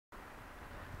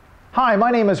Hi,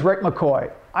 my name is Rik McCoy.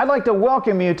 I'd like to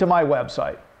welcome you to my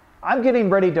website. I'm getting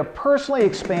ready to personally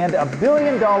expand a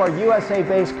billion-dollar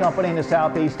USA-based company into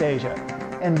Southeast Asia.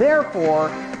 And therefore,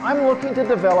 I'm looking to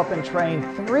develop and train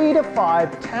 3 to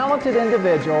 5 talented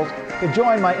individuals to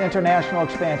join my international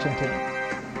expansion team.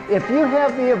 If you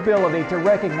have the ability to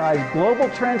recognize global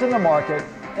trends in the market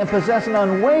and possess an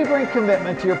unwavering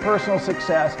commitment to your personal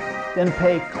success, then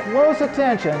pay close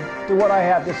attention to what I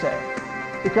have to say,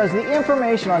 because the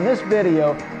information on this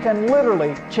video can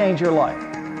literally change your life.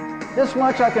 This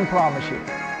much I can promise you.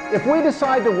 If we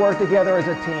decide to work together as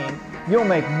a team, you'll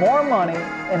make more money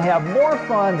and have more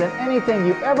fun than anything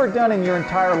you've ever done in your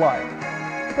entire life.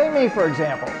 Take me, for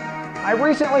example. I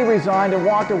recently resigned and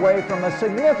walked away from a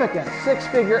significant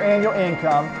 6-figure annual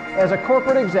income as a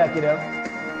corporate executive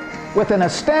with an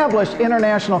established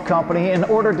international company in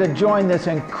order to join this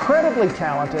incredibly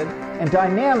talented and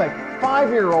dynamic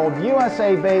 5-year-old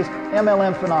USA-based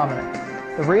MLM phenomenon.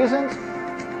 The reasons?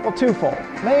 Well, twofold.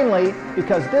 Mainly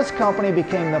because this company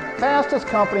became the fastest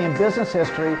company in business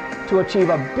history to achieve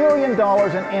 $1 billion in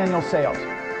annual sales.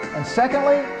 And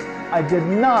secondly, I did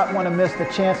not want to miss the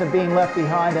chance of being left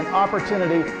behind an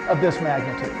opportunity of this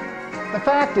magnitude. The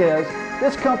fact is,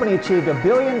 this company achieved $1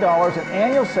 billion in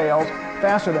annual sales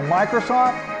faster than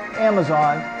Microsoft,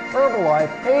 Amazon,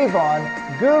 Herbalife, Avon,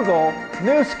 Google,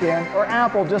 Nu Skin, or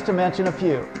Apple, just to mention a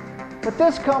few. But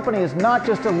this company is not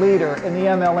just a leader in the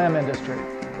MLM industry.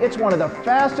 It's one of the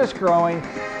fastest growing,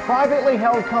 privately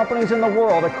held companies in the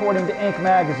world according to Inc.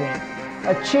 magazine,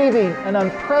 achieving an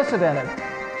unprecedented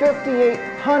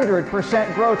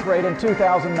 5,800% growth rate in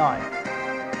 2009.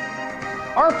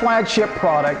 Our flagship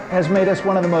product has made us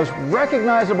one of the most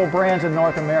recognizable brands in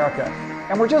North America,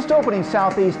 and we're just opening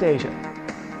Southeast Asia.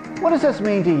 What does this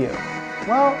mean to you?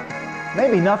 Well,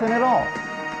 maybe nothing at all.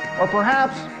 Or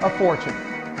perhaps a fortune.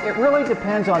 It really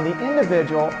depends on the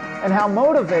individual and how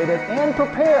motivated and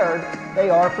prepared they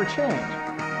are for change.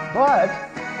 But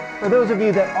for those of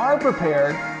you that are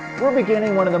prepared, we're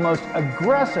beginning one of the most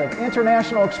aggressive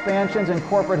international expansions in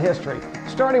corporate history,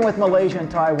 starting with Malaysia and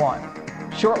Taiwan.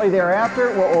 Shortly thereafter,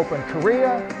 we'll open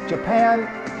Korea, Japan,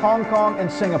 Hong Kong,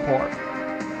 and Singapore.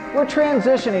 We're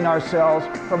transitioning ourselves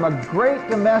from a great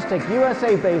domestic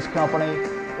USA-based company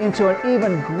into an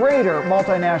even greater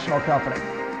multinational company.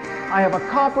 I have a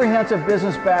comprehensive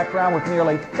business background with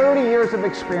nearly 30 years of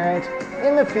experience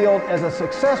in the field as a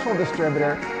successful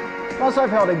distributor, plus I've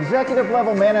held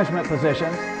executive-level management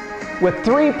positions with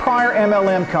 3 prior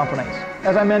MLM companies,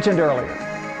 as I mentioned earlier.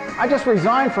 I just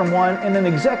resigned from one in an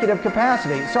executive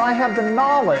capacity, so I have the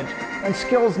knowledge and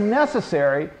skills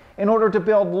necessary in order to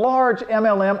build large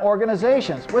MLM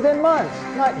organizations within months,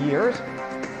 not years.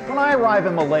 When I arrive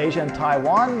in Malaysia and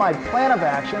Taiwan, my plan of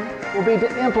action will be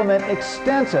to implement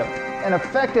extensive and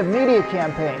effective media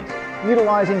campaigns,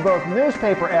 utilizing both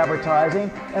newspaper advertising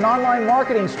and online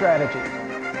marketing strategies,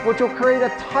 which will create a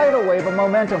tidal wave of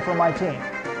momentum for my team.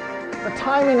 The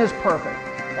timing is perfect,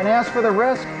 and as for the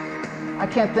risk, I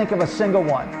can't think of a single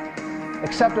one,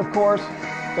 except of course,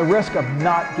 the risk of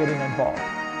not getting involved.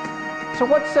 So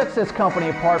what sets this company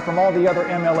apart from all the other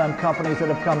MLM companies that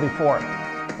have come before it?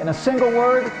 In a single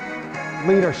word,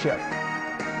 leadership,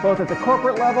 both at the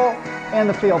corporate level and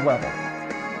the field level.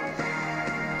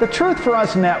 The truth for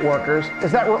us networkers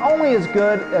is that we're only as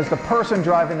good as the person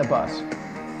driving the bus.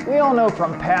 We all know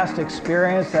from past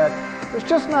experience that there's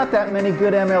just not that many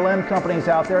good MLM companies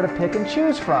out there to pick and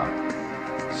choose from.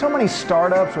 So many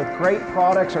startups with great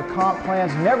products or comp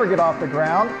plans never get off the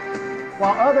ground,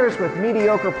 while others with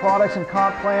mediocre products and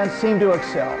comp plans seem to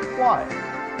excel. Why?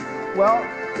 Well,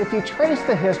 if you trace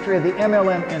the history of the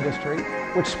MLM industry,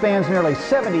 which spans nearly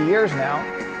 70 years now,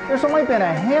 there's only been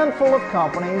a handful of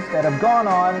companies that have gone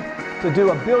on to do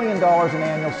 $1 billion in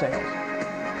annual sales.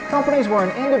 Companies where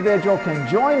an individual can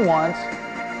join once,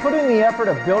 put in the effort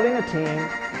of building a team,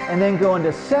 and then go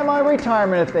into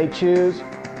semi-retirement if they choose,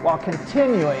 while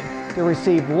continuing to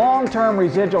receive long-term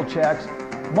residual checks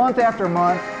month after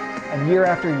month and year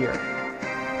after year.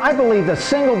 I believe the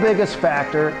single biggest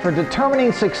factor for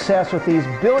determining success with these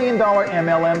billion-dollar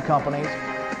MLM companies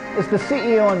is the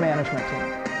CEO and management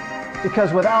team.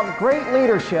 Because without great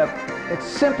leadership, it's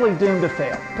simply doomed to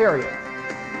fail, period.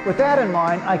 With that in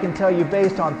mind, I can tell you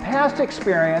based on past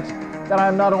experience that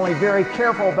I'm not only very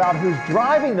careful about who's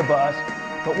driving the bus,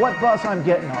 but what bus I'm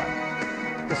getting on.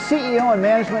 The CEO and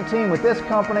management team with this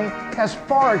company has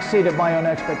far exceeded my own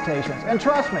expectations. And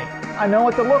trust me, I know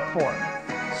what to look for.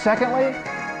 Secondly,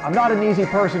 I'm not an easy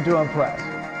person to impress.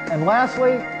 And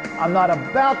lastly, I'm not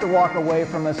about to walk away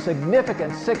from a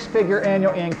significant 6-figure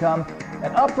annual income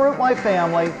and uproot my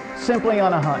family simply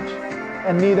on a hunch.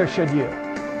 And neither should you.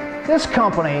 This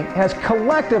company has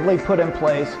collectively put in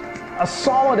place a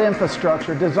solid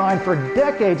infrastructure designed for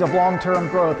decades of long-term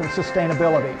growth and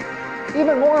sustainability.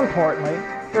 Even more importantly,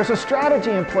 there's a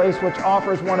strategy in place which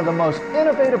offers one of the most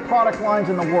innovative product lines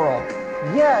in the world,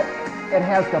 yet it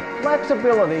has the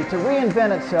flexibility to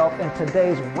reinvent itself in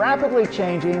today's rapidly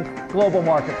changing global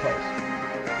marketplace.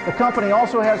 The company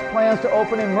also has plans to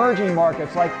open emerging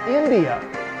markets like India,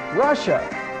 Russia,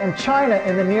 and China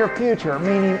in the near future,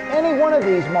 meaning any one of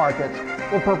these markets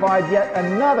will provide yet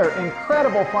another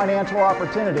incredible financial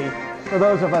opportunity for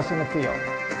those of us in the field.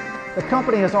 The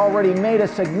company has already made a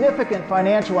significant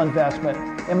financial investment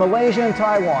in Malaysia and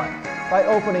Taiwan by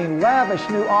opening lavish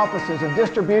new offices and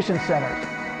distribution centers,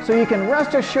 so you can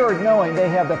rest assured knowing they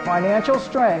have the financial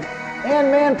strength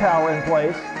and manpower in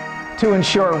place to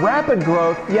ensure rapid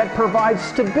growth yet provide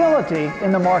stability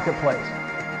in the marketplace.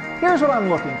 Here's what I'm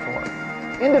looking for.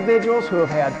 Individuals who have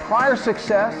had prior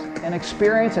success and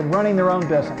experience in running their own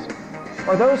business,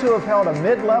 or those who have held a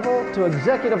mid-level to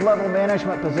executive-level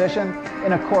management position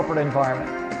in a corporate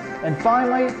environment. And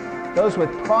finally, those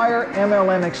with prior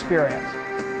MLM experience.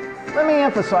 Let me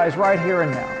emphasize right here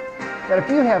and now that if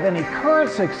you have any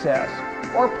current success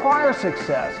or prior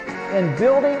success in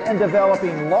building and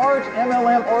developing large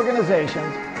MLM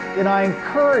organizations, then I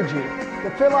encourage you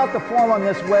to fill out the form on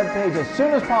this webpage as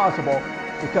soon as possible,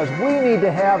 because we need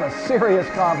to have a serious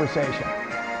conversation.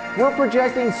 We're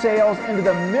projecting sales into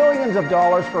the millions of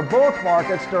dollars for both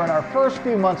markets during our first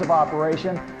few months of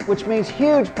operation, which means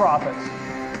huge profits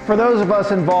for those of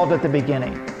us involved at the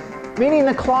beginning, meaning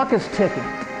the clock is ticking.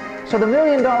 So the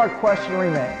million-dollar question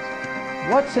remains,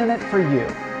 what's in it for you?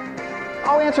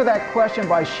 I'll answer that question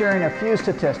by sharing a few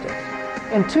statistics.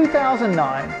 In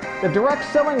 2009, the Direct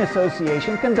Selling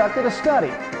Association conducted a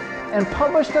study and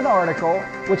published an article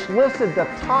which listed the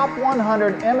top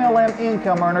 100 MLM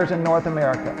income earners in North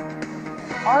America.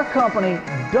 Our company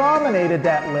dominated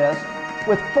that list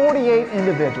with 48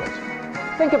 individuals.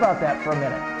 Think about that for a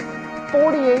minute.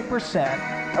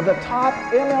 48% of the top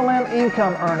MLM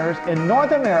income earners in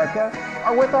North America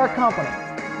are with our company.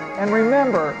 And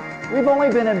remember, we've only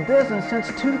been in business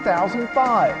since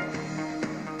 2005.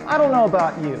 I don't know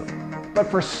about you, but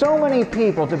for so many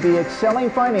people to be excelling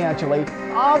financially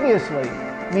obviously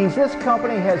means this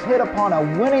company has hit upon a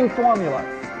winning formula,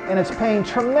 and it's paying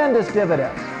tremendous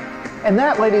dividends. And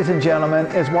that, ladies and gentlemen,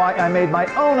 is why I made my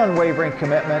own unwavering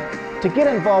commitment to get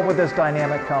involved with this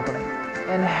dynamic company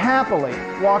and happily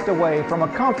walked away from a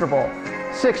comfortable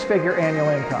six-figure annual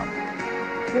income.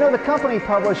 You know, the company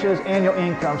publishes annual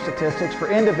income statistics for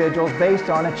individuals based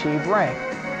on achieved rank.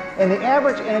 And the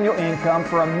average annual income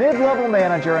for a mid-level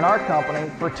manager in our company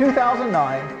for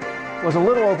 2009 was a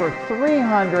little over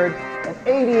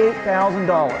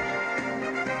 $388,000.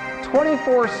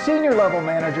 24 senior level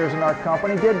managers in our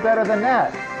company did better than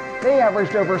that. They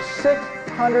averaged over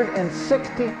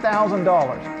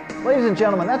 $660,000. Ladies and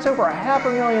gentlemen, that's over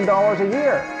 $500,000 a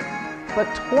year.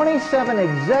 But 27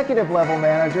 executive level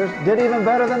managers did even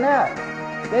better than that.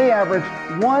 They averaged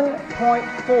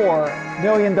 $1.4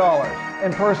 million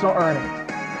in personal earnings.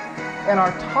 And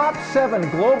our top 7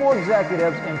 global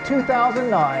executives in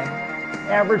 2009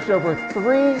 averaged over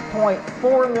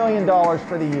 $3.4 million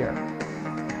for the year.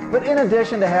 But in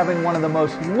addition to having one of the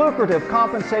most lucrative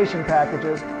compensation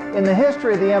packages in the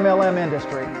history of the MLM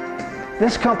industry,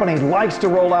 this company likes to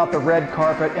roll out the red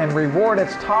carpet and reward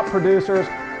its top producers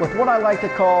with what I like to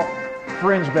call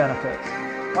fringe benefits,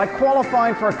 like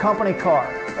qualifying for a company car.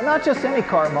 And not just any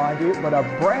car, mind you, but a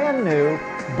brand new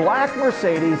black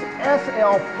Mercedes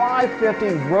SL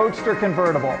 550 Roadster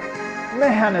convertible.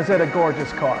 Man, is it a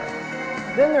gorgeous car.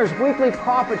 Then there's weekly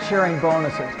profit-sharing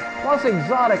bonuses, plus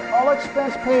exotic,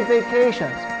 all-expense-paid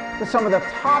vacations to some of the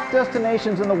top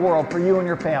destinations in the world for you and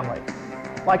your family,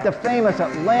 like the famous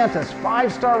Atlantis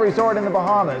 5-star resort in the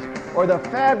Bahamas, or the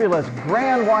fabulous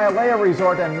Grand Wailea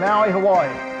Resort in Maui,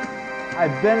 Hawaii.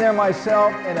 I've been there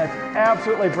myself, and it's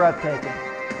absolutely breathtaking.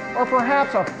 Or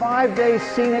perhaps a 5-day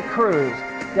scenic cruise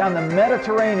down the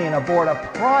Mediterranean aboard a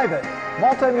private,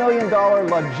 multi-million-dollar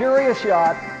luxurious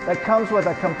yacht that comes with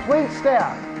a complete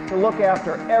staff to look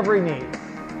after every need.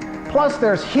 Plus,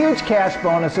 there's huge cash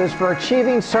bonuses for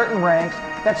achieving certain ranks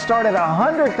that start at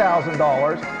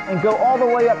 $100,000 and go all the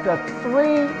way up to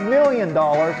 $3 million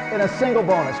in a single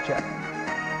bonus check.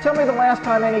 Tell me the last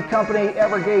time any company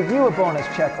ever gave you a bonus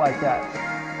check like that.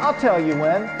 I'll tell you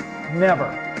when. Never.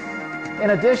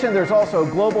 In addition, there's also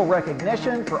global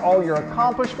recognition for all your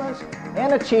accomplishments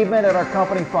and achievement at our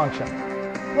company function.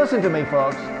 Listen to me,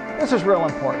 folks. This is real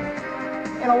important.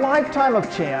 In a lifetime of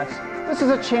chance, this is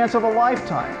a chance of a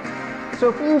lifetime. So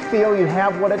if you feel you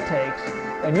have what it takes,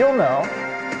 and you'll know,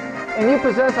 and you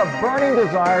possess a burning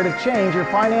desire to change your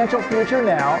financial future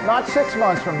now, not 6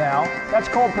 months from now, that's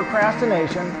called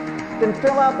procrastination, then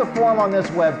fill out the form on this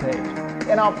webpage,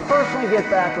 and I'll personally get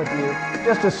back with you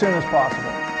just as soon as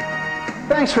possible.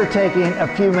 Thanks for taking a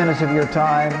few minutes of your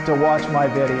time to watch my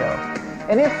video.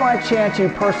 And if by chance you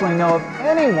personally know of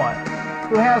anyone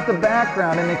who has the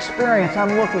background and experience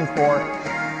I'm looking for,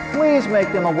 please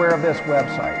make them aware of this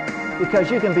website, because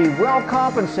you can be well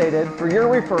compensated for your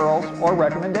referrals or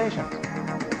recommendations.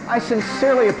 I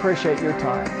sincerely appreciate your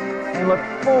time and look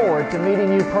forward to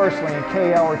meeting you personally in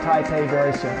KL or Taipei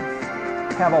very soon.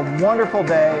 Have a wonderful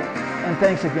day, and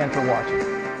thanks again for watching.